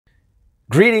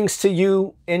Greetings to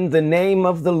you in the name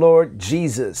of the Lord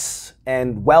Jesus,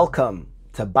 and welcome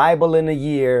to Bible in a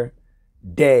Year,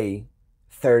 Day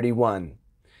 31.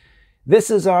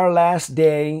 This is our last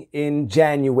day in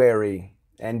January,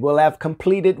 and we'll have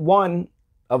completed one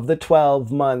of the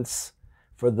 12 months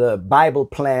for the Bible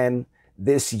plan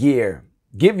this year.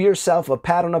 Give yourself a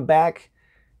pat on the back,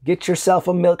 get yourself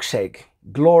a milkshake.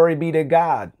 Glory be to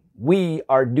God. We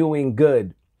are doing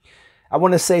good. I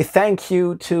want to say thank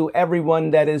you to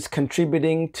everyone that is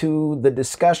contributing to the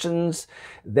discussions,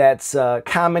 that's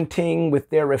commenting with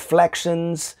their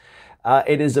reflections.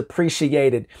 It is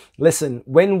appreciated. Listen,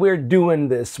 when we're doing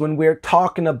this, when we're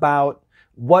talking about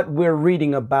what we're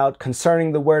reading about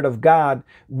concerning the Word of God,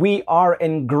 we are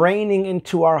ingraining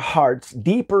into our hearts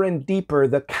deeper and deeper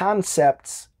the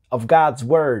concepts of God's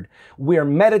Word. We're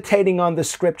meditating on the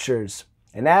Scriptures.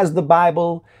 And as the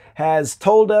Bible has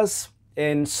told us,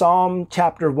 in Psalm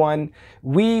chapter 1,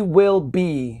 we will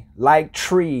be like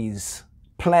trees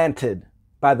planted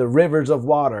by the rivers of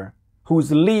water, whose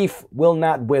leaf will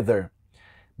not wither,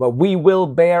 but we will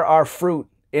bear our fruit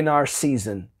in our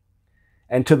season.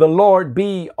 And to the Lord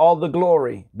be all the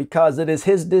glory, because it is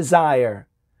His desire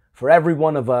for every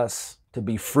one of us to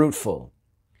be fruitful.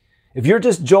 If you're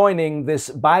just joining this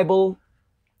Bible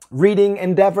reading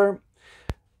endeavor,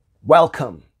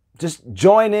 welcome. Just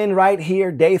join in right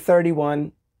here, day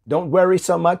 31. Don't worry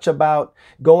so much about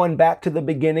going back to the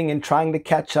beginning and trying to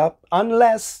catch up,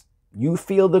 unless you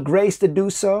feel the grace to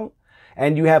do so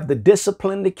and you have the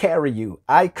discipline to carry you.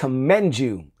 I commend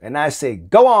you, and I say,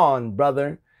 go on,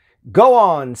 brother. Go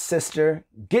on, sister.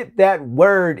 Get that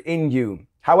word in you.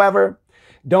 However,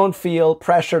 don't feel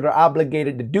pressured or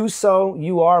obligated to do so.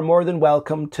 You are more than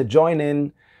welcome to join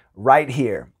in right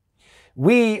here.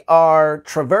 We are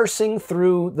traversing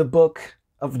through the book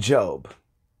of Job.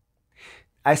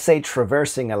 I say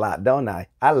traversing a lot, don't I?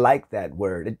 I like that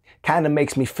word. It kind of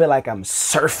makes me feel like I'm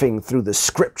surfing through the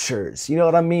scriptures. You know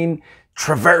what I mean?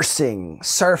 Traversing,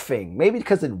 surfing, maybe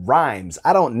because it rhymes.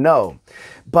 I don't know.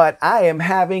 But I am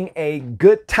having a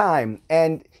good time,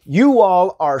 and you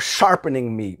all are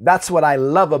sharpening me. That's what I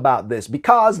love about this,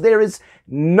 because there is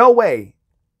no way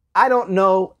I don't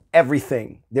know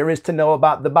everything there is to know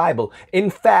about the Bible. In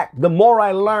fact, the more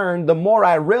I learn, the more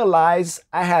I realize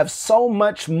I have so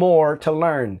much more to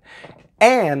learn.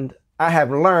 And I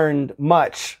have learned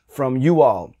much from you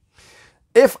all.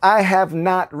 If I have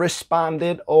not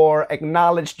responded or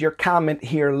acknowledged your comment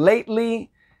here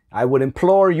lately, I would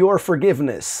implore your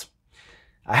forgiveness.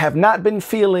 I have not been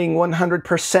feeling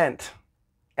 100%,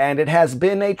 and it has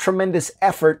been a tremendous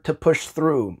effort to push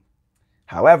through.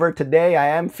 However, today I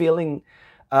am feeling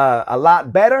a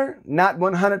lot better, not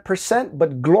 100%,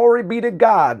 but glory be to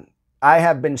God. I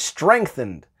have been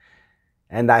strengthened,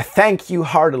 and I thank you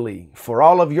heartily for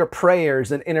all of your prayers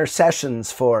and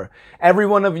intercessions, for every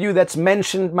one of you that's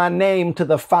mentioned my name to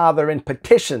the Father in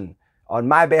petition on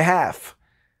my behalf.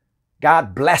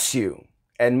 God bless you,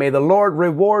 and may the Lord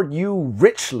reward you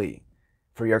richly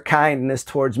for your kindness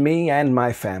towards me and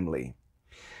my family.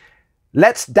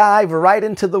 Let's dive right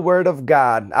into the Word of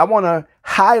God. I want to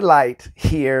highlight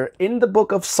here in the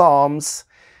book of Psalms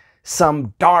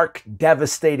some dark,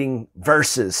 devastating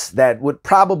verses that would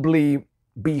probably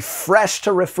be fresh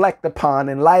to reflect upon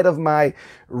in light of my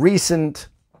recent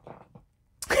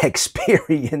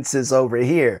experiences over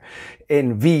here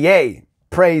in VA.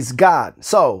 Praise God.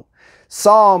 So,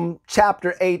 Psalm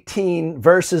chapter 18,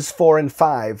 verses 4 and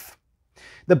 5.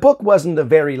 The book wasn't a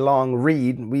very long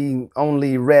read. We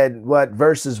only read,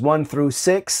 verses 1 through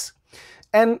 6.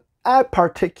 And I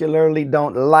particularly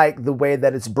don't like the way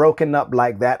that it's broken up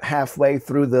like that, halfway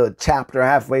through the chapter,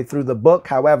 halfway through the book.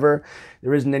 However,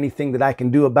 there isn't anything that I can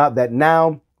do about that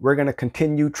now. We're going to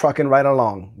continue trucking right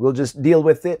along. We'll just deal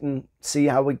with it and see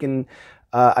how we can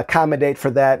accommodate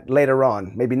for that later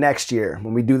on, maybe next year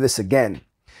when we do this again.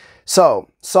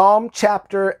 So, Psalm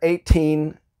chapter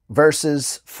 18,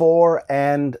 verses 4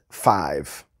 and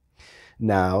 5.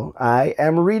 Now, I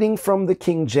am reading from the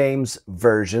King James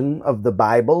Version of the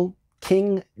Bible,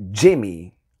 King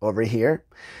Jimmy over here.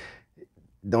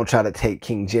 Don't try to take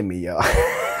King Jimmy, yo.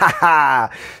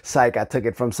 Psych, I took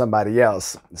it from somebody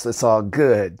else. So it's all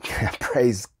good.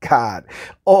 Praise God.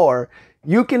 Or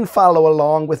you can follow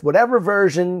along with whatever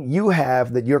version you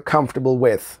have that you're comfortable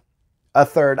with. A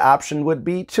third option would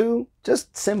be to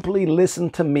just simply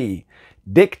listen to me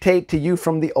dictate to you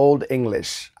from the Old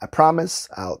English. I promise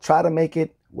I'll try to make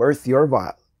it worth your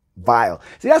while.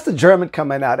 See, that's the German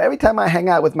coming out. Every time I hang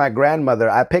out with my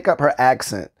grandmother, I pick up her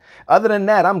accent. Other than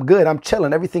that, I'm good. I'm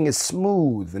chilling. Everything is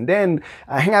smooth. And then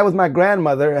I hang out with my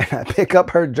grandmother and I pick up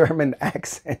her German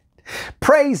accent.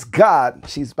 Praise God.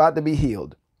 She's about to be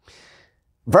healed.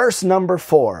 Verse number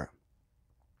 4.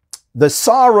 The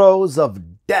sorrows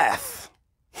of death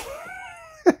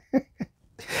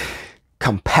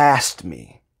compassed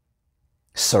me,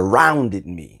 surrounded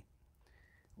me,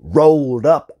 rolled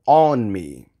up on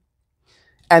me,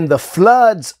 and the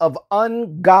floods of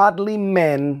ungodly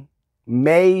men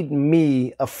made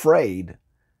me afraid.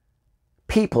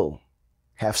 People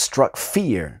have struck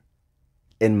fear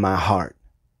in my heart.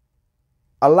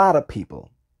 A lot of people.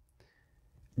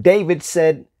 David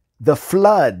said, the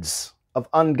floods of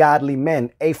ungodly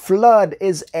men. A flood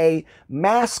is a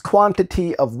mass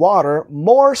quantity of water,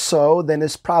 more so than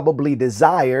is probably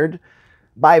desired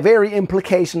by very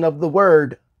implication of the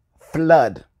word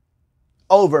flood,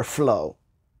 overflow.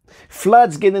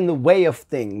 Floods get in the way of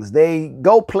things. They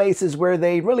go places where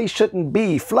they really shouldn't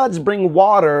be. Floods bring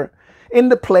water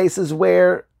into places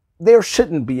where there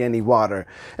shouldn't be any water.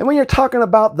 And when you're talking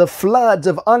about the floods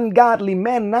of ungodly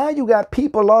men, now you got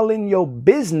people all in your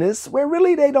business where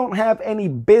really they don't have any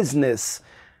business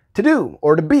to do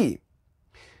or to be.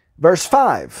 Verse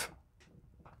 5,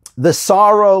 the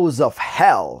sorrows of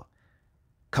hell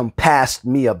compassed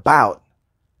me about.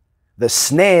 The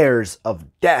snares of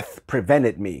death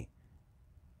prevented me.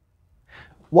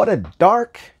 What a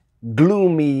dark,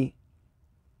 gloomy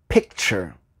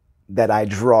picture that I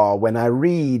draw when I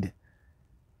read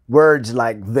words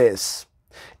like this,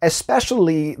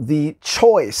 especially the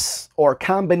choice or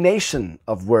combination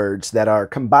of words that are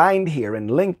combined here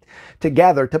and linked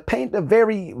together to paint a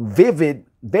very vivid,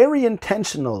 very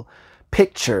intentional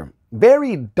picture,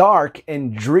 very dark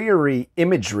and dreary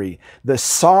imagery, the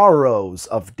sorrows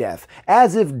of death,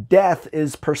 as if death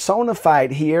is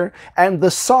personified here and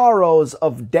the sorrows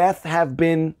of death have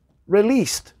been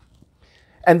released.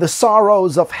 And the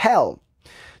sorrows of hell.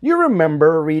 You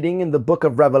remember reading in the book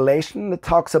of Revelation that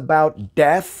talks about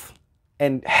death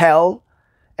and hell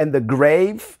and the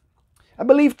grave. I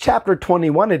believe chapter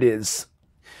 21 it is,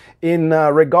 in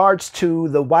regards to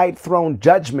the white throne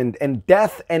judgment, and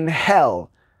death and hell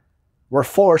were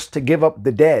forced to give up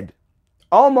the dead.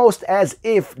 Almost as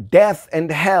if death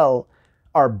and hell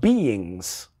are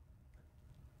beings,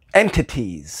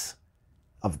 entities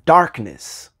of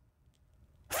darkness,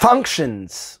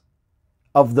 functions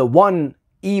of the one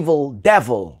evil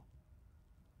devil.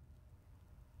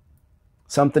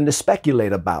 Something to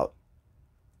speculate about.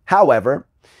 However,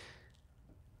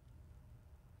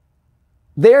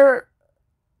 there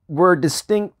were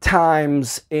distinct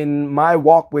times in my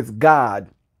walk with God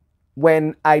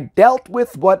when I dealt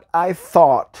with what I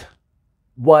thought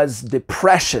was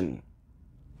depression,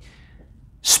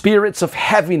 spirits of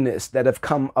heaviness that have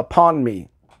come upon me.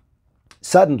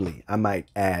 Suddenly, I might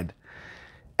add.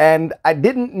 And I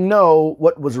didn't know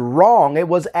what was wrong. It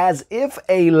was as if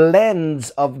a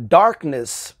lens of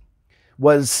darkness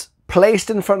was placed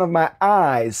in front of my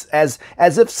eyes, as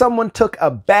if someone took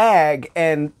a bag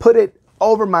and put it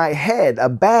over my head, a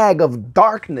bag of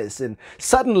darkness, and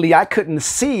suddenly I couldn't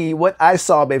see what I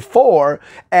saw before,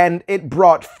 and it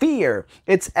brought fear.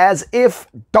 It's as if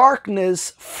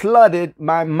darkness flooded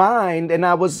my mind, and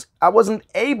I wasn't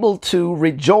able to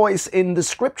rejoice in the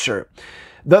scripture.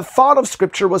 The thought of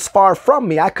scripture was far from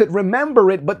me. I could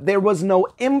remember it, but there was no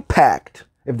impact,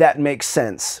 if that makes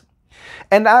sense.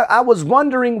 And I was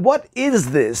wondering, what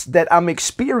is this that I'm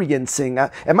experiencing?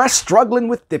 Am I struggling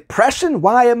with depression?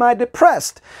 Why am I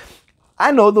depressed?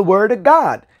 I know the Word of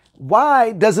God.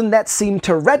 Why doesn't that seem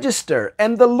to register?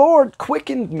 And the Lord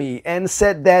quickened me and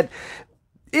said that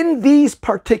in these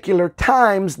particular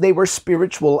times, they were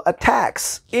spiritual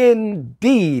attacks.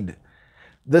 Indeed,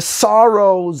 the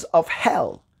sorrows of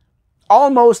hell.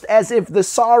 Almost as if the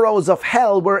sorrows of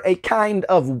hell were a kind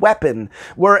of weapon,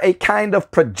 were a kind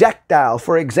of projectile.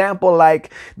 For example,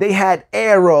 like they had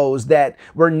arrows that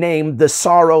were named the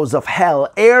sorrows of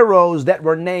hell, arrows that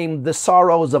were named the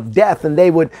sorrows of death, and they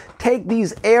would take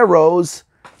these arrows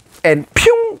and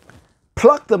pew,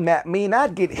 pluck them at me, and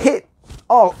I'd get hit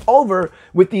all over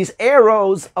with these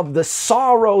arrows of the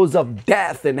sorrows of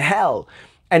death and hell.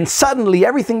 And suddenly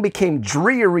everything became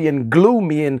dreary and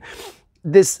gloomy, and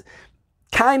this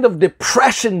kind of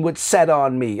depression would set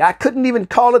on me. I couldn't even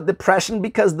call it depression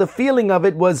because the feeling of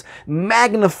it was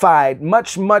magnified,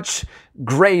 much, much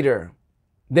greater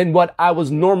than what I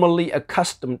was normally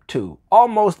accustomed to,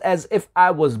 almost as if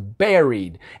I was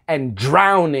buried and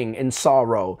drowning in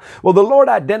sorrow. Well, the Lord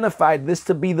identified this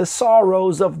to be the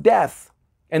sorrows of death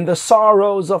and the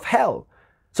sorrows of hell.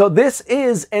 So this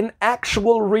is an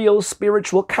actual, real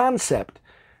spiritual concept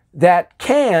that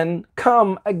can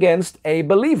come against a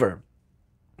believer,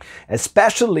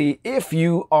 especially if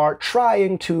you are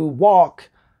trying to walk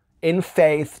in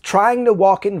faith, trying to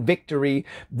walk in victory.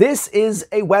 This is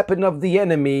a weapon of the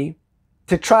enemy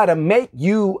to try to make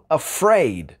you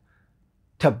afraid,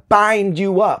 to bind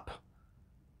you up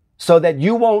so that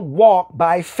you won't walk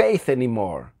by faith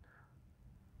anymore.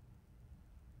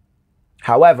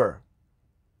 However,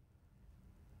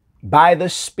 by the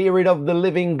Spirit of the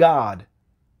living God,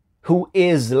 who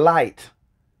is light,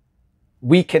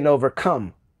 we can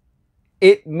overcome.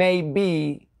 It may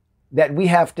be that we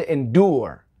have to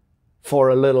endure for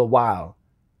a little while.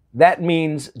 That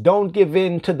means don't give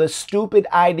in to the stupid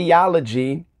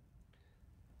ideology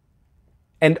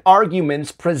and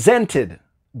arguments presented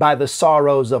by the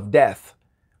sorrows of death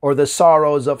or the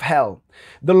sorrows of hell.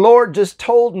 The Lord just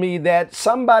told me that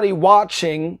somebody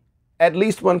watching, at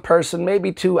least one person,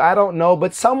 maybe two, I don't know,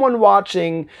 but someone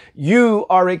watching, you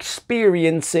are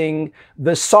experiencing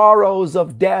the sorrows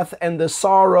of death and the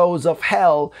sorrows of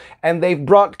hell, and they've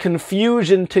brought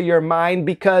confusion to your mind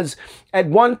because at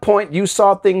one point you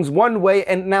saw things one way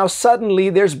and now suddenly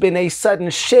there's been a sudden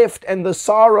shift, and the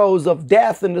sorrows of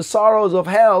death and the sorrows of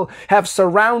hell have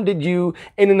surrounded you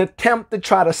in an attempt to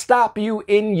try to stop you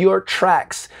in your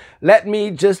tracks. Let me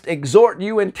just exhort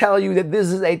you and tell you that this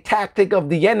is a tactic of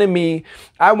the enemy.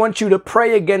 I want you to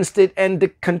pray against it and to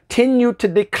continue to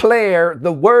declare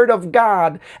the word of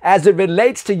God as it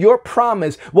relates to your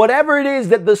promise. Whatever it is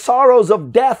that the sorrows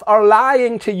of death are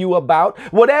lying to you about,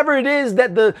 whatever it is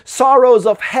that the sorrows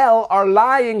of hell are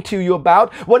lying to you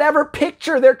about, whatever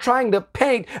picture they're trying to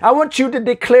paint, I want you to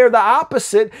declare the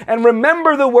opposite and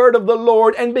remember the word of the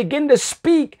Lord and begin to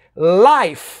speak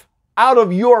life out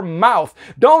of your mouth.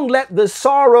 Don't let the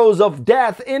sorrows of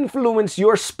death influence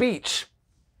your speech,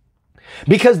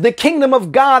 because the kingdom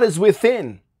of God is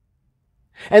within.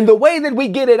 And the way that we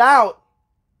get it out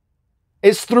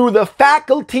is through the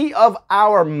faculty of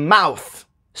our mouth.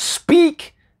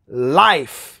 Speak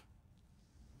life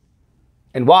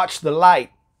and watch the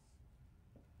light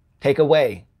take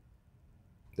away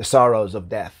the sorrows of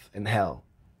death and hell.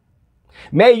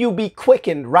 May you be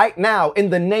quickened right now in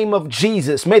the name of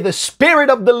Jesus. May the Spirit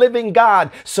of the living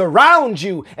God surround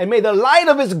you, and may the light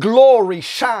of His glory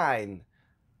shine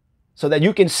so that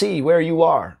you can see where you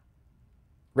are.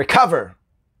 Recover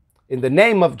in the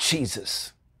name of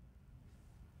Jesus.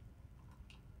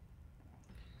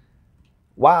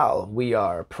 While we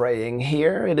are praying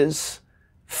here, it is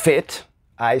fit,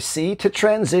 I see, to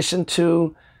transition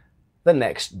to the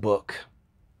next book.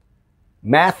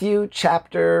 Matthew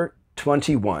chapter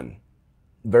 21,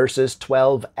 verses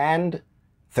 12 and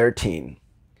 13.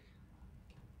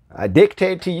 I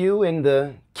dictate to you in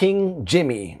the King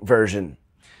Jimmy version.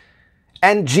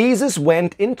 And Jesus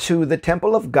went into the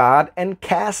temple of God and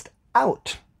cast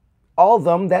out all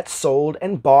them that sold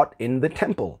and bought in the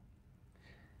temple.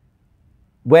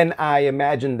 When I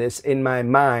imagine this in my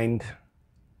mind,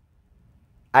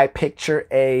 I picture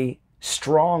a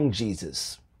strong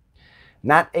Jesus.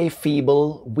 Not a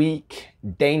feeble, weak,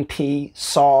 dainty,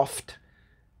 soft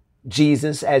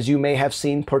Jesus as you may have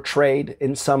seen portrayed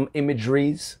in some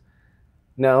imageries.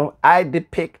 No, I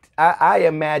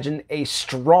imagine a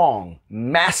strong,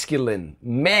 masculine,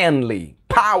 manly,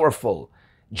 powerful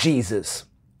Jesus,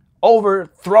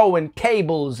 overthrowing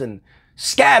tables and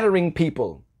scattering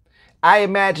people. I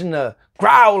imagine a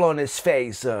growl on his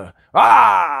face. You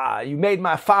made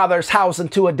my father's house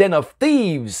into a den of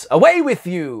thieves. Away with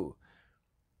you.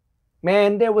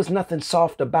 Man, there was nothing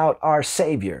soft about our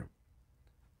Savior.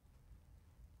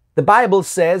 The Bible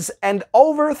says, and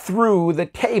overthrew the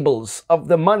tables of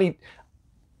the money.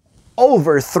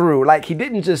 Overthrew, like he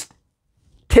didn't just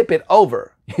tip it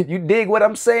over. You dig what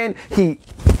I'm saying? He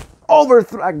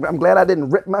overthrew. I'm glad I didn't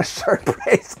rip my shirt.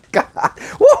 Praise God.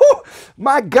 Woo!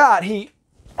 My God, he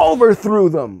overthrew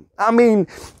them. I mean,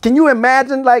 can you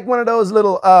imagine like one of those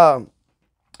little,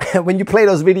 when you play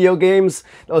those video games,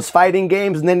 those fighting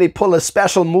games, and then they pull a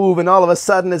special move and all of a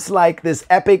sudden it's like this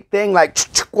epic thing, like,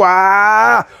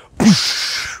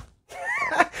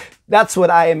 that's what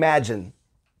I imagine.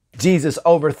 Jesus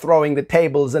overthrowing the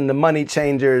tables and the money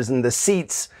changers and the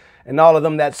seats and all of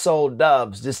them that sold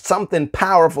doves. Just something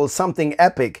powerful, something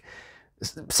epic.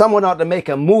 Someone ought to make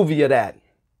a movie of that.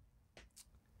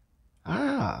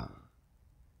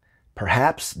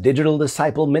 Perhaps Digital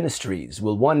Disciple Ministries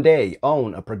will one day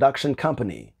own a production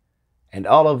company, and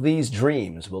all of these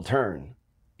dreams will turn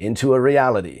into a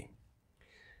reality.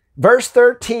 Verse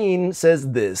 13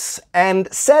 says this,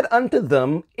 and said unto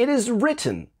them, it is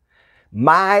written,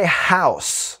 my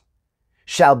house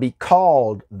shall be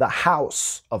called the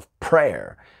house of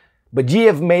prayer, but ye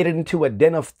have made it into a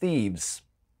den of thieves.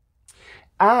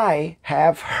 I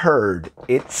have heard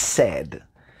it said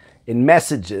in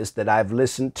messages that I've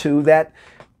listened to that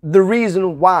the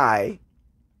reason why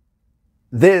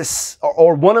this,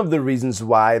 or one of the reasons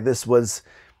why this was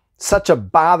such a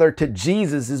bother to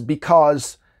Jesus is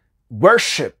because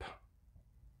worship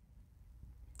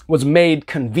was made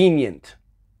convenient.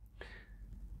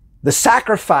 The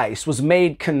sacrifice was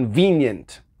made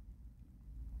convenient.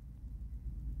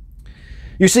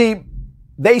 You see,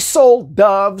 they sold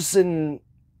doves and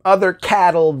other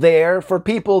cattle there for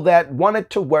people that wanted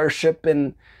to worship,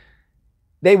 and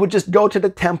they would just go to the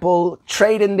temple,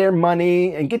 trade in their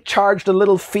money, and get charged a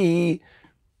little fee,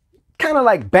 kind of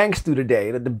like banks do today,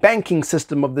 the banking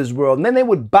system of this world. And then they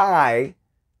would buy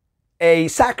a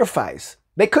sacrifice.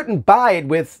 They couldn't buy it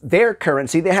with their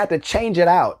currency. They had to change it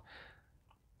out.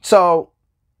 So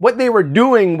what they were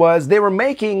doing was they were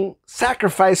making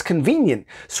sacrifice convenient.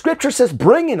 Scripture says,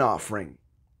 bring an offering.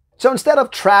 So instead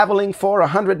of traveling for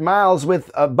 100 miles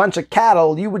with a bunch of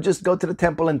cattle, you would just go to the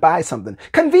temple and buy something.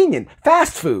 Convenient,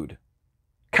 fast food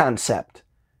concept.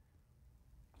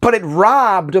 But it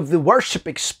robbed of the worship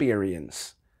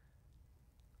experience.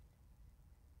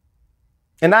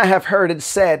 And I have heard it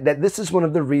said that this is one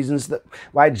of the reasons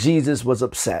why Jesus was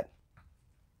upset.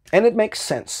 And it makes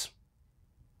sense.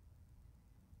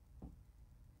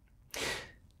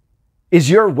 Is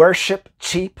your worship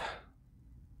cheap?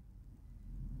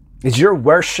 Is your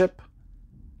worship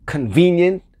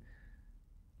convenient?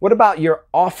 What about your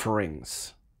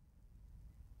offerings?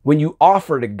 When you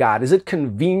offer to God, is it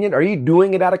convenient? Are you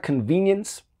doing it out of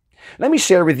convenience? Let me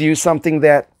share with you something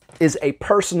that is a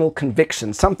personal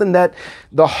conviction, something that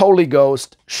the Holy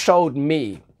Ghost showed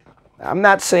me. I'm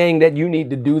not saying that you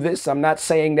need to do this. I'm not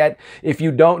saying that if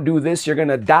you don't do this, you're going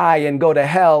to die and go to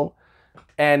hell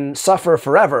and suffer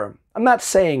forever. I'm not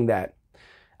saying that.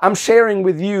 I'm sharing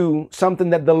with you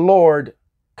something that the Lord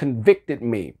convicted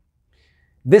me.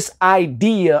 This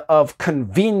idea of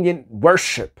convenient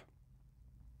worship.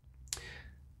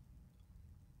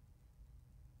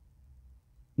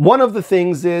 One of the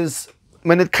things is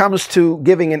when it comes to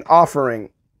giving an offering,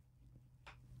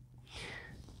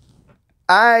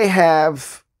 I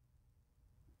have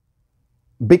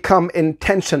become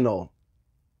intentional.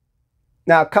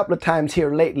 Now, a couple of times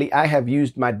here lately, I have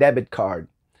used my debit card.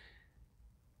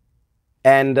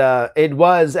 And it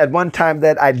was at one time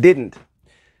that I didn't.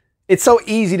 It's so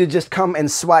easy to just come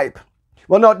and swipe.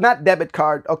 Well, no, not debit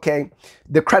card. Okay,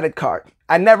 the credit card.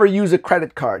 I never use a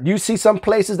credit card. You see some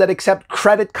places that accept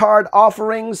credit card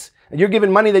offerings and you're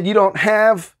giving money that you don't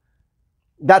have.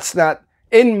 That's not,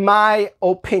 in my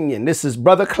opinion, this is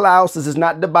Brother Klaus, this is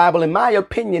not the Bible. In my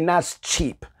opinion, that's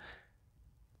cheap.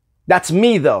 That's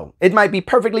me though. It might be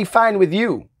perfectly fine with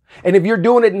you. And if you're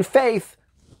doing it in faith,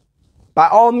 by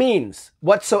all means,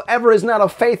 whatsoever is not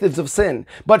of faith is of sin.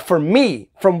 But for me,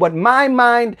 from what my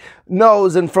mind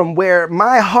knows and from where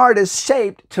my heart is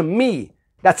shaped, to me,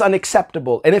 that's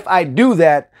unacceptable. And if I do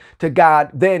that to God,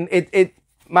 then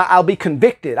I'll be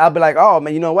convicted. I'll be like, oh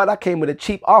man, you know what? I came with a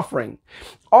cheap offering.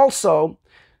 Also,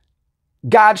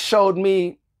 God showed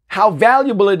me how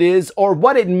valuable it is or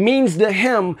what it means to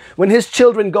Him when His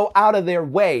children go out of their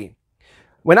way.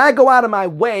 When I go out of my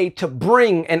way to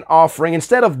bring an offering,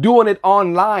 instead of doing it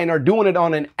online or doing it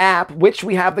on an app, which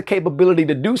we have the capability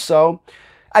to do so,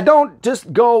 I don't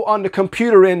just go on the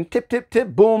computer and tip, tip,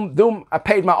 tip, boom, boom, I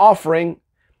paid my offering.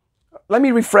 Let me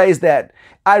rephrase that.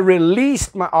 I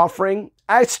released my offering.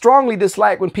 I strongly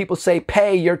dislike when people say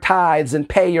pay your tithes and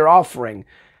pay your offering.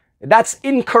 That's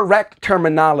incorrect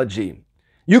terminology.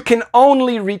 You can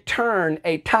only return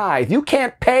a tithe. You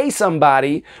can't pay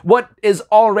somebody what is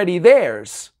already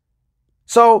theirs.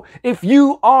 So if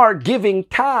you are giving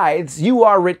tithes, you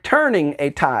are returning a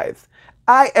tithe.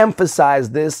 I emphasize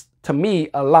this to me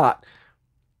a lot.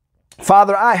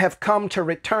 Father, I have come to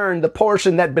return the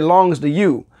portion that belongs to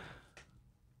you.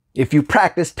 If you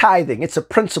practice tithing, it's a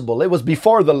principle. It was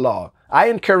before the law. I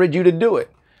encourage you to do it.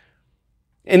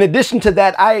 In addition to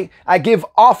that, I give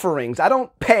offerings. I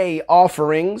don't pay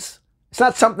offerings. It's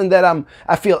not something that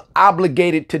I feel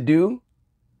obligated to do.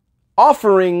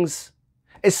 Offerings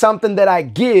is something that I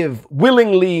give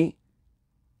willingly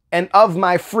and of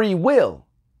my free will.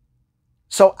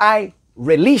 So I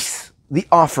release the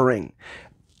offering.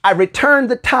 I return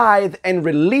the tithe and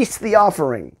release the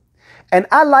offering. And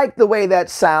I like the way that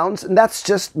sounds, and that's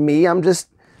just me. I'm just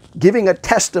giving a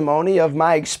testimony of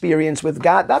my experience with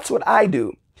God. That's what I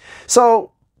do.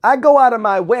 So I go out of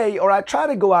my way, or I try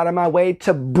to go out of my way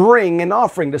to bring an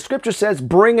offering. The scripture says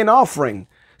bring an offering.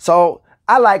 So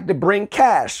I like to bring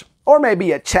cash or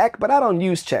maybe a check, but I don't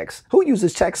use checks. Who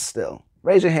uses checks still?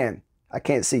 Raise your hand. I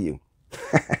can't see you.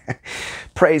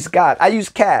 Praise God. I use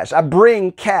cash. I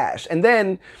bring cash. And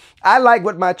then I like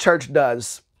what my church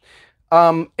does.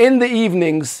 In the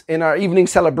evenings, in our evening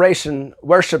celebration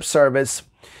worship service,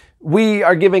 we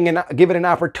are given an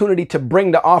opportunity to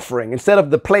bring the offering. Instead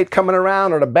of the plate coming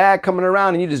around or the bag coming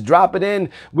around and you just drop it in,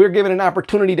 we're given an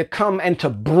opportunity to come and to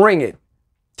bring it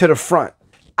to the front.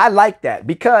 I like that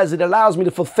because it allows me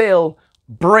to fulfill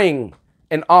bring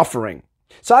an offering.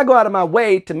 So I go out of my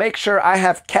way to make sure I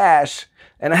have cash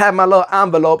and I have my little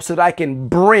envelope so that I can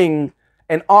bring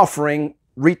an offering,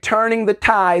 returning the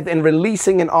tithe and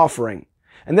releasing an offering.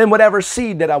 And then whatever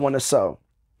seed that I want to sow.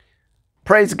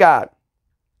 Praise God.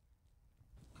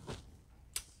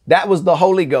 That was the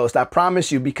Holy Ghost, I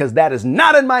promise you, because that is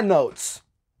not in my notes.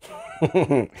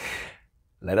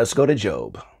 Let us go to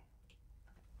Job.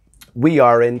 We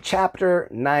are in chapter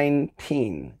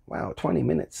 19. Wow, 20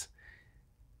 minutes.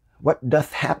 What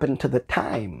doth happen to the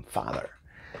time, Father?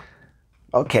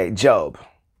 Okay, Job.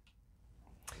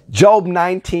 Job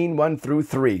 19, 1 through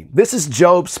 3. This is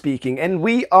Job speaking, and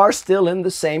we are still in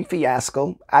the same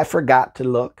fiasco. I forgot to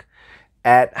look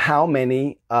at how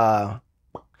many...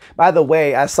 By the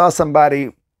way, I saw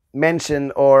somebody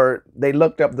mention or they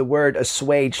looked up the word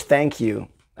assuage. Thank you.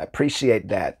 I appreciate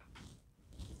that.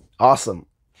 Awesome.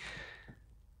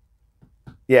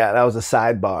 Yeah, that was a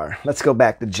sidebar. Let's go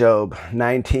back to Job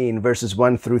 19, verses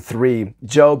 1 through 3.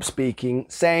 Job speaking,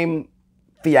 same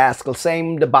fiasco,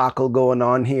 same debacle going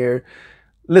on here.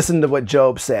 Listen to what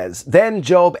Job says. Then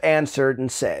Job answered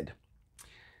and said,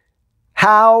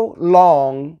 "How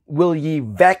long will ye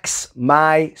vex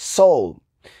my soul?"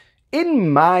 In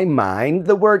my mind,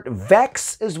 the word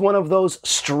vex is one of those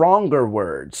stronger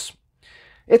words.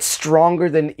 It's stronger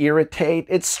than irritate.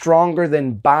 It's stronger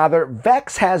than bother.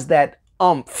 Vex has that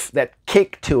umph, that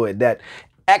kick to it, that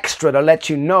extra to let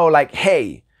you know like,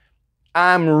 hey,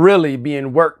 I'm really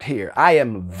being worked here. I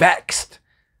am vexed.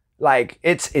 Like,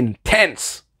 it's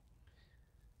intense.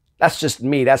 That's just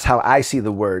me. That's how I see the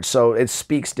word. So it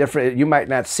speaks different. You might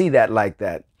not see that like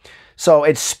that. So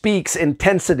it speaks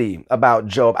intensity about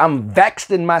Job. I'm vexed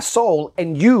in my soul,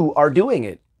 and you are doing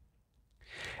it.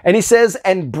 And he says,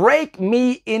 and break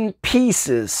me in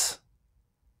pieces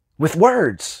with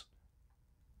words.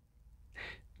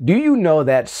 Do you know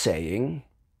that saying?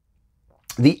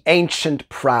 The ancient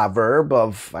proverb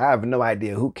of, I have no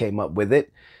idea who came up with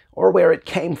it or where it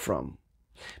came from,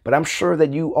 but I'm sure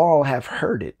that you all have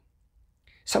heard it.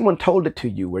 Someone told it to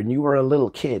you when you were a little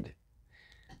kid,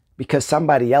 because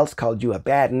somebody else called you a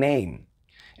bad name.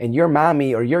 And your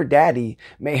mommy or your daddy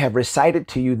may have recited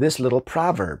to you this little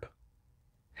proverb.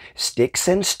 Sticks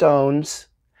and stones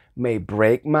may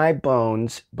break my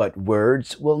bones, but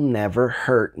words will never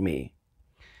hurt me.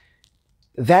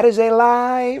 That is a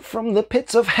lie from the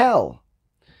pits of hell.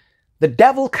 The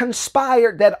devil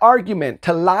conspired that argument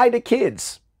to lie to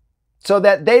kids so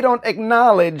that they don't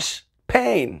acknowledge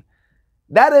pain.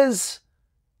 That is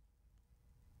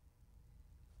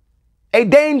a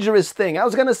dangerous thing. I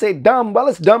was going to say dumb. Well,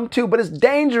 it's dumb too, but it's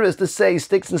dangerous to say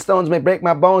sticks and stones may break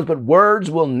my bones, but words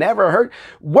will never hurt.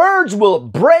 Words will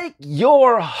break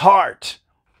your heart.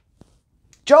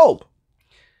 Job.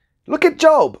 Look at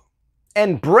Job.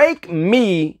 And break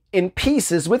me in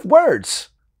pieces with words.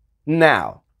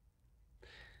 Now,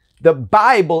 the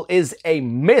Bible is a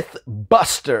myth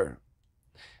buster.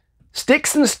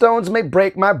 Sticks and stones may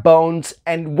break my bones,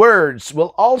 and words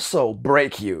will also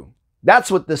break you.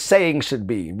 That's what the saying should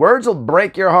be. Words will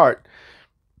break your heart.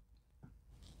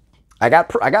 I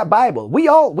got Bible. We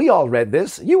all read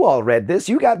this. You all read this.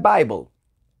 You got Bible.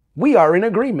 We are in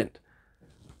agreement.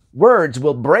 Words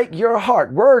will break your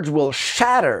heart. Words will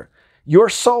shatter your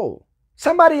soul.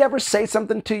 Somebody ever say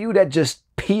something to you that just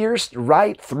pierced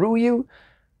right through you?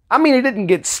 I mean, it didn't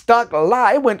get stuck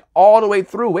alive. It went all the way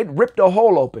through. It ripped a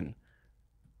hole open.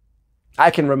 I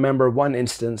can remember one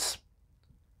instance,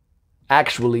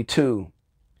 actually two,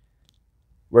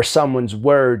 where someone's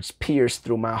words pierced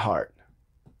through my heart.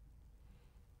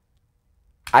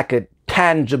 I could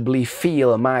tangibly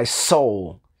feel my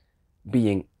soul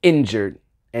being injured,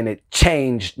 and it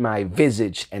changed my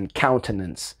visage and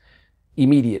countenance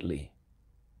immediately.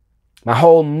 My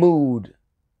whole mood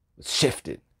was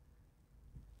shifted.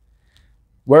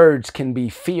 Words can be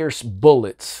fierce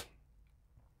bullets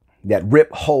that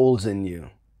rip holes in you.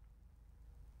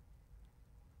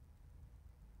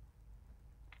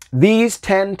 These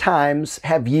 10 times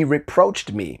have ye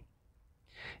reproached me.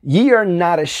 Ye are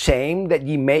not ashamed that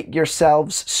ye make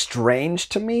yourselves strange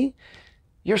to me.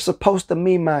 You're supposed to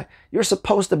be my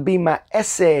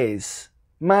essays,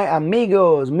 my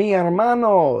amigos, mi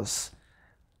hermanos,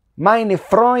 meine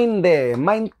Freunde,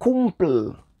 mein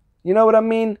Kumpel. You know what I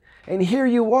mean? And here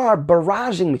you are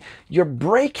barraging me. You're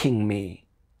breaking me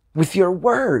with your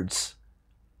words.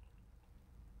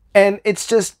 And it's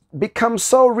just become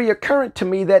so reoccurrent to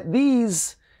me that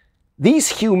these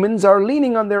These humans are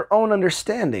leaning on their own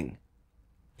understanding.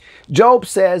 Job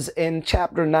says in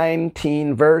chapter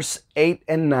 19, verse 8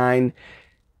 and 9,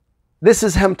 this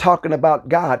is him talking about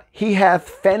God. He hath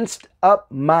fenced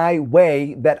up my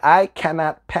way that I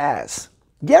cannot pass.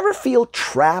 You ever feel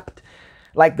trapped?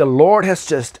 Like the Lord has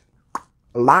just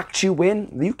locked you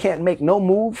in? You can't make no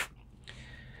move?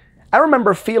 I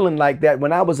remember feeling like that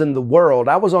when I was in the world.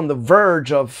 I was on the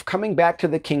verge of coming back to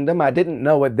the kingdom. I didn't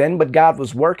know it then, but God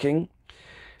was working.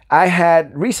 I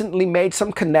had recently made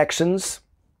some connections,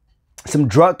 some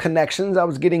drug connections. I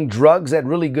was getting drugs at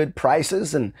really good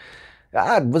prices, and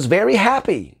I was very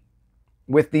happy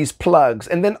with these plugs.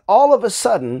 And then all of a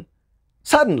sudden,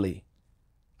 suddenly,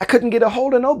 I couldn't get a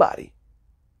hold of nobody.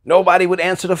 Nobody would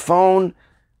answer the phone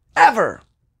ever.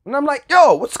 And I'm like,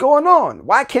 yo, what's going on?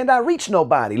 Why can't I reach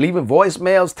nobody? Leaving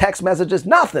voicemails, text messages,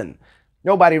 nothing.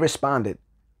 Nobody responded.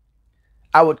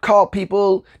 I would call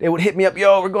people. They would hit me up.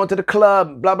 Yo, we're going to the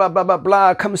club, blah, blah, blah, blah,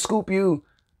 blah. Come scoop you.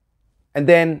 And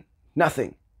then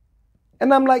nothing.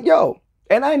 And I'm like, yo,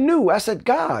 and I knew, I said,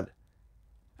 God,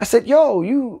 I said,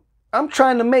 yo, I'm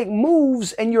trying to make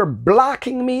moves and you're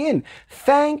blocking me in.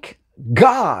 Thank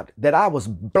God that I was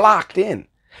blocked in.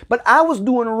 But I was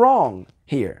doing wrong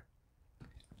here.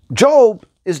 Job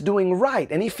is doing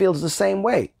right, and he feels the same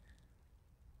way.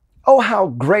 Oh, how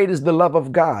great is the love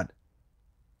of God.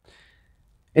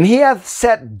 And he hath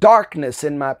set darkness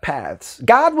in my paths.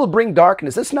 God will bring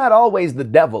darkness. It's not always the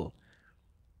devil.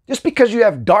 Just because you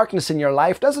have darkness in your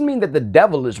life doesn't mean that the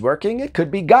devil is working. It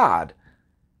could be God.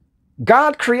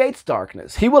 God creates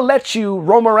darkness. He will let you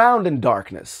roam around in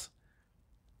darkness.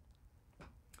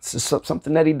 This is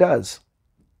something that he does.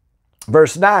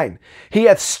 Verse 9, he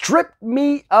hath stripped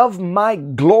me of my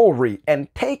glory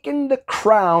and taken the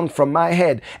crown from my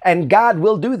head. And God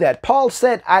will do that. Paul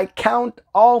said, I count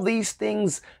all these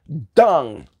things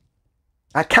dung.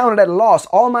 I count it at loss.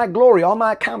 All my glory, all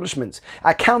my accomplishments,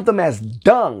 I count them as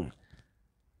dung.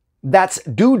 That's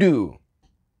doo-doo.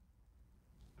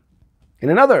 In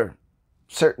another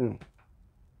certain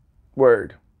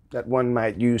word that one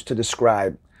might use to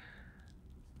describe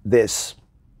this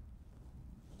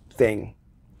thing.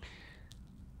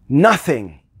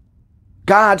 Nothing.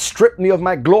 God stripped me of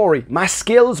my glory, my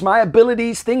skills, my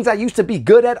abilities, things I used to be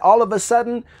good at. All of a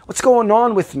sudden, what's going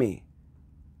on with me?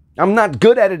 I'm not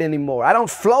good at it anymore. I don't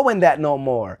flow in that no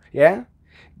more. Yeah?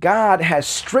 God has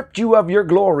stripped you of your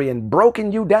glory and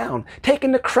broken you down,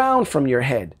 taken the crown from your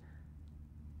head.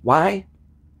 Why?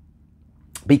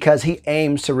 Because he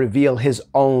aims to reveal his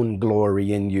own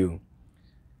glory in you.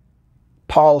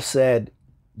 Paul said,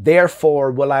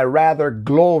 therefore will I rather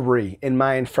glory in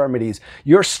my infirmities.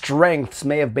 Your strengths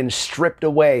may have been stripped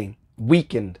away,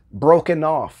 weakened, broken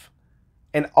off,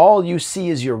 and all you see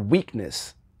is your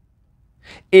weakness.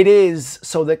 It is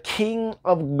so the King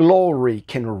of glory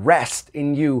can rest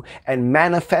in you and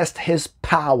manifest his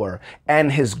power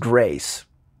and his grace.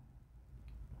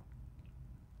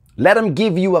 Let him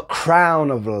give you a crown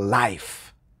of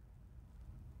life.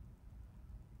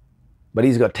 But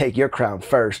he's going to take your crown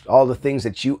first. All the things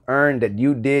that you earned, that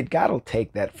you did, God will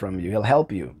take that from you. He'll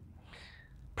help you.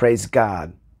 Praise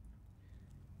God.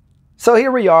 So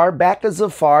here we are, back to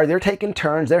Zophar. They're taking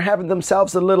turns. They're having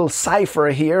themselves a little cipher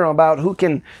here about who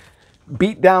can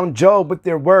beat down Job with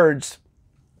their words.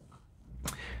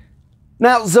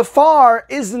 Now, Zophar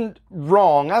isn't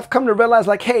wrong. I've come to realize,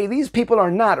 like, hey, these people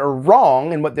are not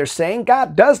wrong in what they're saying.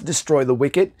 God does destroy the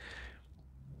wicked.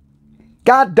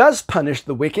 God does punish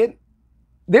the wicked.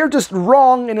 They're just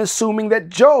wrong in assuming that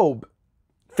Job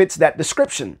fits that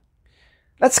description.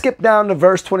 Let's skip down to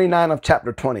verse 29 of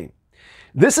chapter 20.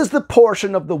 This is the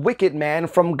portion of the wicked man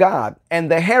from God, and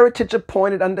the heritage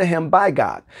appointed unto him by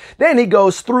God. Then he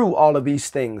goes through all of these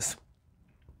things.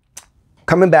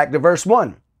 Coming back to verse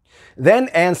 1. Then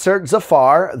answered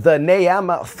Zophar the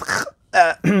Naamathite.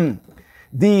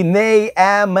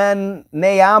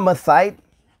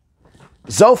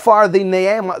 Zophar the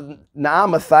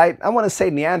Naamathite. I want to say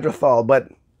Neanderthal, but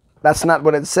that's not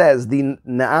what it says. The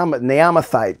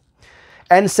Naamathite.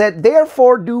 And said,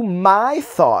 therefore do my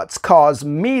thoughts cause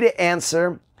me to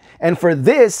answer, and for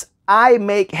this I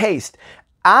make haste.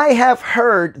 I have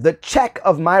heard the check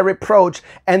of my reproach,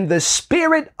 and the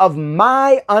spirit of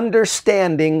my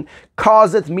understanding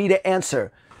causeth me to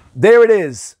answer. There it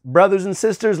is, brothers and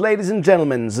sisters, ladies and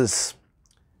gentlemen.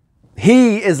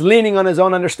 He is leaning on his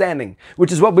own understanding,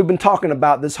 which is what we've been talking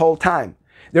about this whole time.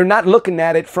 They're not looking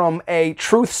at it from a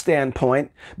truth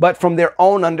standpoint, but from their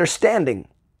own understanding.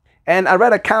 And I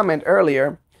read a comment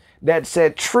earlier that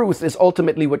said truth is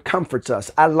ultimately what comforts us.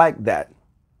 I like that,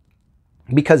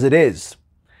 because it is.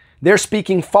 They're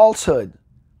speaking falsehood.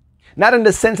 Not in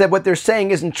the sense that what they're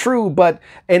saying isn't true, but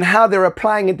in how they're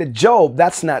applying it to Job,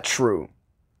 that's not true.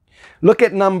 Look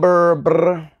at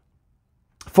number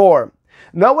 4.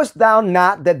 Knowest thou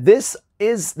not that this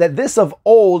of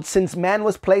old, since man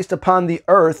was placed upon the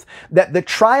earth, that the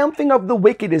triumphing of the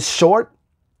wicked is short,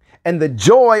 and the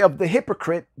joy of the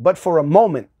hypocrite but for a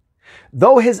moment?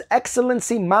 Though his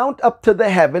excellency mount up to the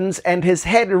heavens, and his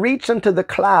head reach unto the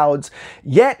clouds,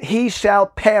 yet he shall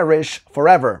perish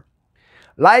forever,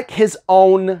 like his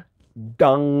own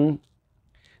dung.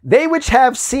 They which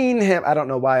have seen him, I don't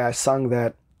know why I sung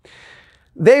that.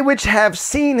 They which have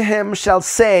seen him shall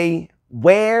say,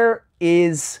 where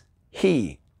is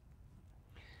he?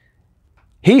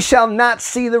 He shall not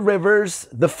see the rivers,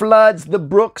 the floods, the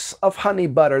brooks of honey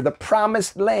butter, the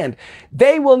promised land.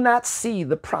 They will not see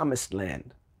the promised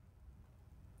land.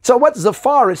 So what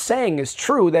Zophar is saying is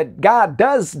true, that God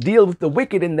does deal with the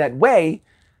wicked in that way,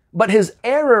 but his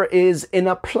error is in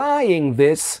applying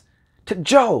this to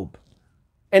Job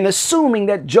and assuming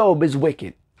that Job is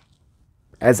wicked,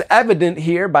 as evident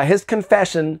here by his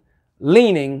confession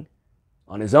leaning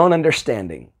on his own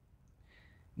understanding.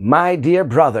 My dear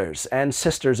brothers and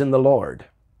sisters in the Lord,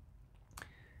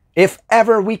 if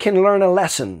ever we can learn a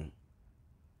lesson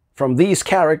from these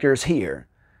characters here,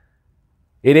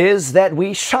 it is that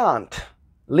we shan't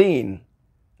lean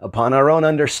upon our own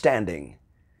understanding,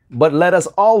 but let us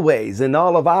always, in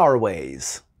all of our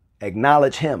ways,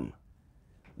 acknowledge him,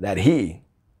 that he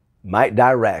might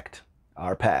direct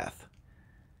our path.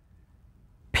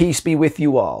 Peace be with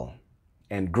you all,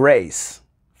 and grace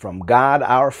from God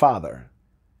our Father,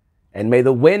 and may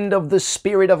the wind of the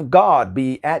Spirit of God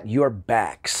be at your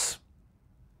backs,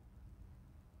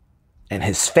 and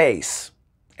his face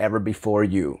ever before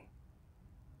you.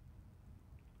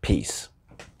 Peace.